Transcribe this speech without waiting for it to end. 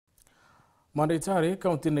Mandaitari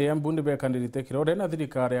kaunti-inĩ ya Embu nĩbekanĩrĩte kĩrore na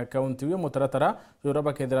thirikari ya kaunti ĩyo mũtaratara yora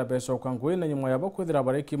bakethera mbeca ũkangwe na nyuma yabo kwethera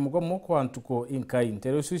bareki mugomo kwa ntuko inkai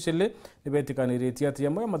ntero suicele nĩbetikanĩrĩtie atĩ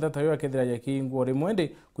amwe mathata yo akethera ya kĩingwo rimwe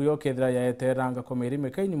ndi kuyo kethera ya eteranga komeri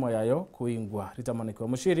mekai nyuma yayo kuingwa ritamaniko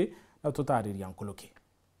mushiri na tutarĩria nkuluki.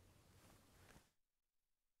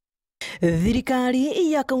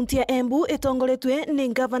 Thirikari ya kaunti ya Embu itongoretwe ni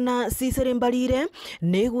gavana Cecily Mbarire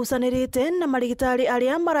nigucanirite na marigitari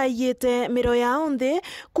aria maraiyite miro yao nthi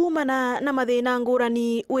kumana na mathina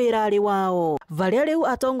ngurani wirari wao. Varia riu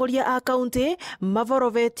atongoria a kaunti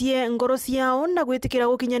mavorovetie ngoro ciao na gwitikira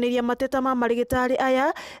gukinyaniria mateta ma marigitari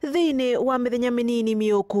aya thiini wa mithenya minini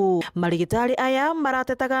miuku. Marigitari aya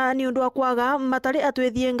maratetaga ni undu wa kwaga matari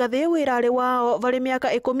atwithie ngathi wirari wao vari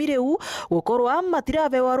miaka 10 riu gukorwa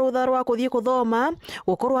matiravewa rutha rwa kuthie kuthoma,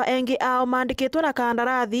 gukorwa engi ao mandikitwe na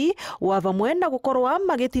kandarathi wa vamwe na gukorwa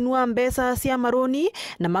magitinua mbeca cia maroni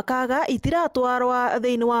na makaga itiratwarwa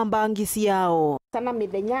thiini wa bangi ciao. Sana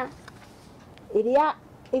mithenya iria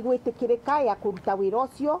igwitikirika ya kuruta wira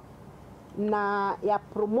ucio na ya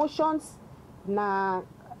promotions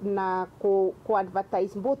na ku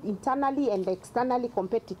advertise both internally and externally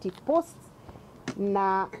competitive posts,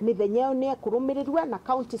 na mithenya ne kurumirirwa na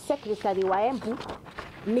county secretary wa Embu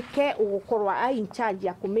nike ugukorwa in charge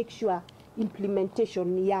ya ku make sure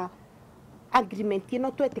implementation ya agreement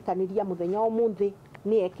ino twetikaniria muthenya omunthi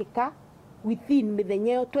ni ekika within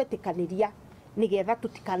mithenya yo twetikaniria nigetha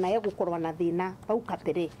tutikanaye gukorwa na thina bau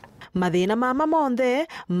kapere. Mathina mama monthe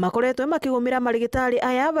makoretwe makigumira marigitari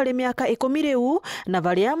aya bari miaka 10 riu na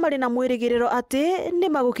baria mari na mwirigiriro ati ni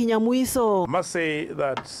magukinya mwiso. I must say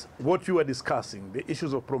that what you are discussing, the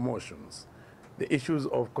issues of promotions, the issues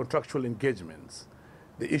of contractual engagements,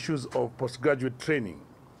 the issues of postgraduate training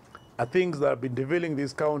are things that have been devailing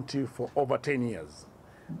this county for over 10 years.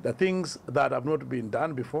 The things that have not been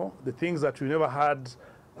done before, the things that we never had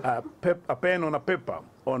a pen on a paper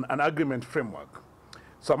on an agreement framework.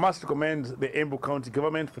 So I must commend the Embu County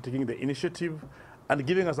government for taking the initiative and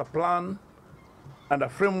giving us a plan and a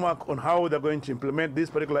framework on how they're going to implement these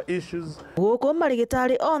particular issues. Guko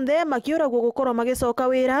marigitari onthe makiura gukorwo magicoka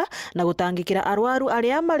wira na gutangikira arwaru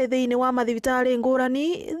aria mari thiini wa mathibitari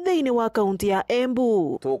ngurani thiini wa kaunti ya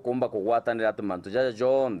Embu. Tukumba kugwatanira tumantu jaja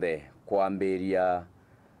jonthe kwambiria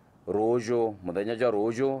rojo muthenya jwa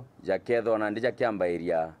rojo jaketho na ndija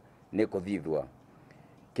kiambairia ni kuthithwa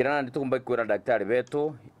kirana nditukumba kwira daktari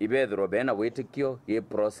betu ibethro bena gwitikio gi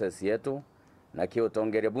process yetu na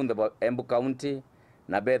kiotongeria bunde Embu County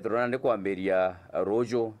na bethro na ndikwambiria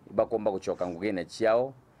rojo ibakomba gucoka ngugine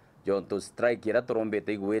ciao jonto strike ira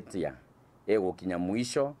turombete igwetia egukinya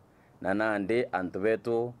mwisho na nandi antu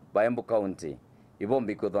betu ba Embu County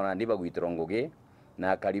ibombi kuthona ndiba gwitiro ngugi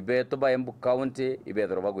na karibeto ba Embu County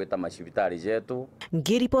ibethro bagwita mashibitari jetu.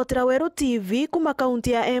 Ngiripotera Weru TV kuma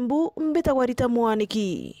kaunti ya Embu mbitagwa Rita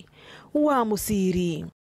Mwaniki wa Musiri.